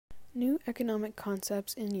New Economic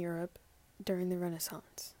Concepts in Europe During the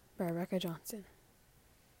Renaissance by Rebecca Johnson.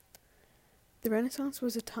 The Renaissance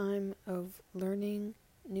was a time of learning,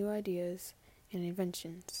 new ideas, and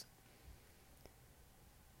inventions.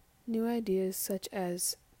 New ideas such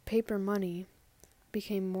as paper money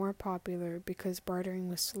became more popular because bartering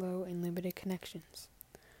was slow and limited connections.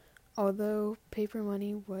 Although paper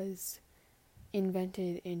money was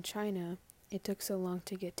invented in China, it took so long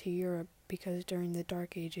to get to Europe because during the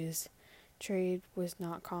Dark Ages, trade was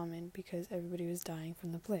not common because everybody was dying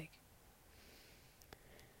from the plague.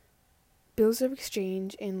 Bills of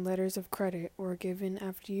exchange and letters of credit were given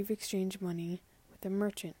after you've exchanged money with a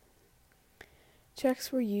merchant.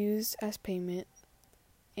 Checks were used as payment,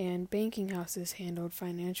 and banking houses handled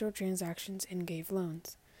financial transactions and gave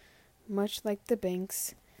loans, much like the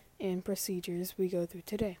banks and procedures we go through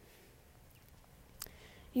today.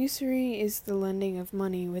 Usury is the lending of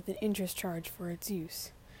money with an interest charge for its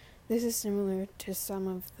use. This is similar to some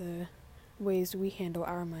of the ways we handle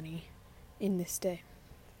our money in this day.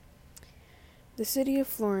 The city of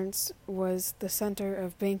Florence was the center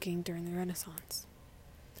of banking during the Renaissance.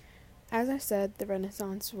 As I said, the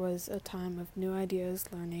Renaissance was a time of new ideas,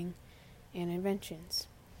 learning, and inventions.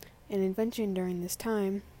 An invention during this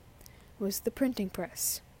time was the printing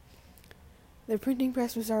press. The printing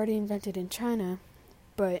press was already invented in China,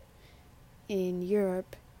 but in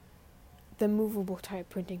Europe, the movable type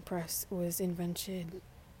printing press was invented,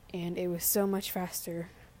 and it was so much faster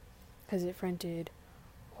because it printed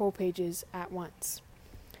whole pages at once.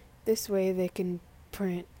 This way they can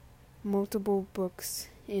print multiple books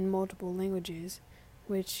in multiple languages,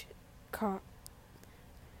 which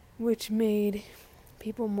made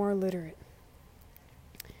people more literate.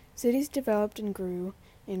 Cities developed and grew,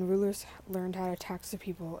 and rulers learned how to tax the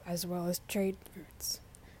people as well as trade routes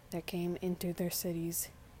that came into their cities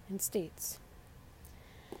and states.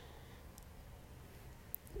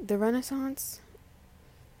 The Renaissance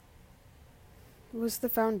was the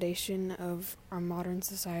foundation of our modern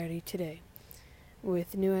society today,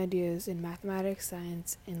 with new ideas in mathematics,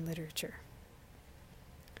 science, and literature.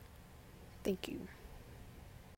 Thank you.